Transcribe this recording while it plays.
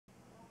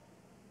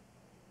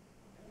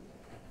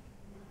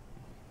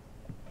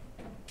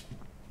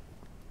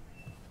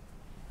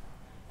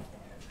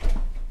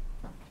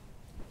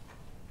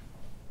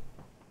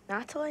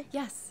Natalie?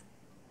 Yes.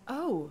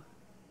 Oh.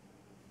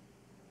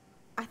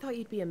 I thought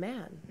you'd be a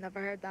man.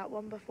 Never heard that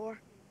one before.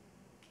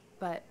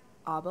 But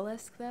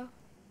Obelisk, though?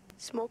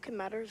 Smoke and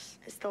mirrors.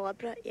 It's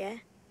deliberate, yeah.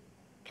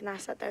 Can I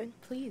sit down?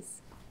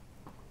 Please.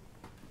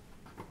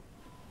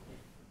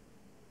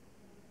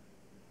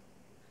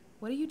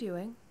 What are you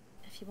doing?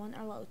 If you want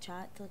our little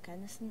chat to look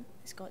innocent,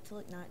 it's got to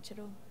look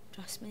natural.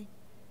 Trust me.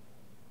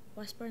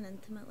 Whispering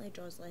intimately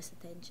draws less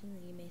attention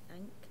than you may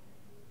think.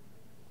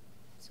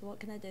 So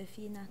what can I do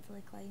for you,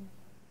 Natalie Klein?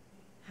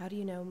 How do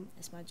you know?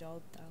 It's my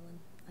job, darling.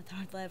 I'd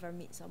hardly ever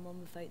meet someone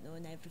without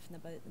knowing everything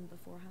about them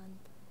beforehand.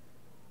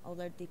 All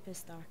their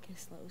deepest,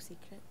 darkest little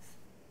secrets.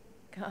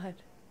 God.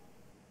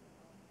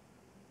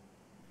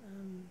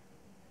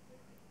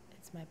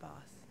 It's my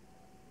boss.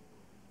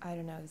 I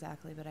don't know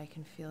exactly, but I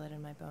can feel it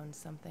in my bones.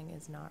 Something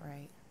is not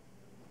right.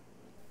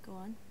 Go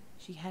on.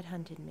 She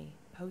headhunted me,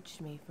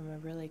 poached me from a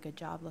really good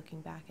job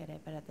looking back at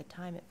it, but at the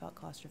time it felt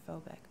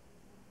claustrophobic.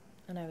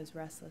 And I was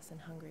restless and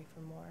hungry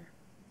for more.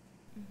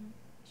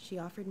 She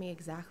offered me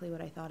exactly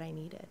what I thought I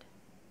needed.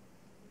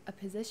 A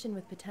position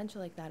with potential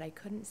like that I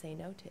couldn't say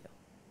no to.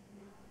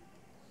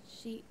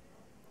 She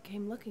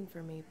came looking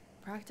for me,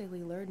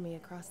 practically lured me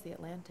across the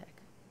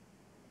Atlantic.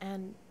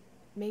 And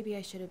maybe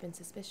I should have been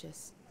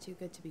suspicious. Too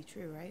good to be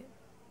true, right?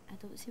 I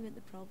don't see what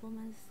the problem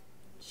is.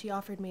 She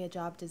offered me a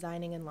job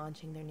designing and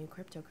launching their new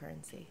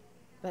cryptocurrency,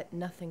 but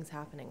nothing's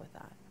happening with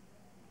that.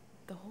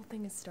 The whole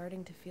thing is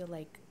starting to feel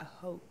like a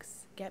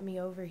hoax. Get me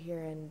over here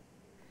and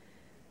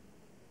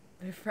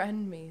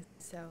befriend me,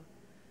 so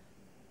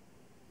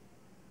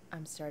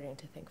I'm starting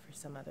to think for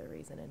some other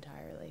reason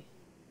entirely.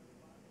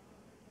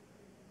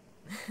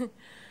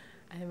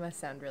 I must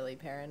sound really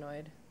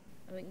paranoid.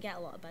 I wouldn't get a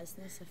lot of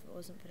business if it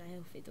wasn't for a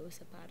healthy dose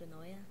of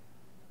paranoia.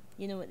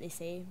 You know what they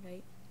say,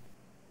 right?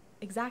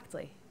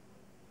 Exactly.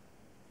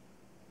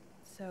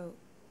 So,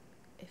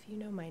 if you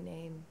know my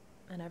name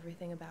and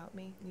everything about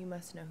me, you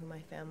must know who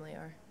my family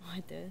are. Oh, I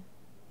do.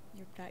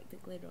 You're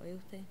practically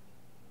royalty.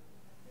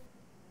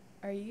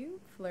 Are you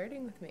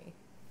flirting with me?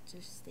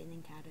 Just staying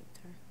in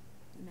character,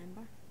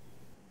 remember?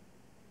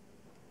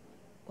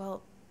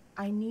 Well,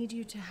 I need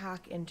you to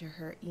hack into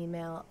her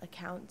email,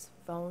 accounts,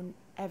 phone,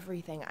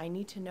 everything. I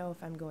need to know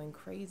if I'm going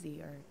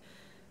crazy or...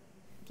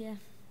 Yeah,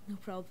 no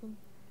problem.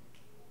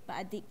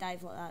 But a deep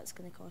dive like that's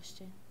going to cost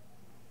you.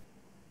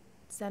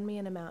 Send me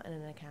an amount in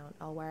an account.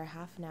 I'll wire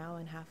half now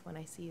and half when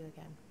I see you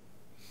again.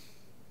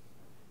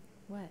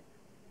 What?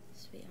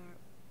 Sweetheart,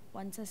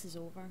 once this is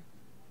over,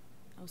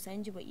 I'll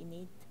send you what you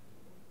need.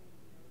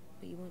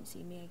 But you won't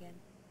see me again.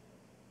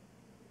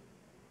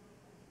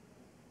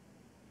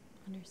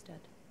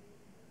 Understood.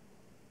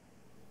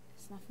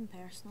 It's nothing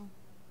personal.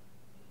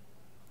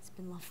 It's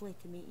been lovely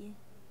to meet you.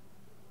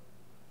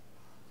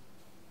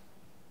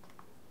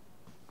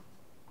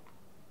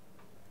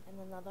 In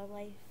another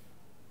life,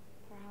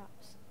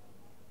 perhaps.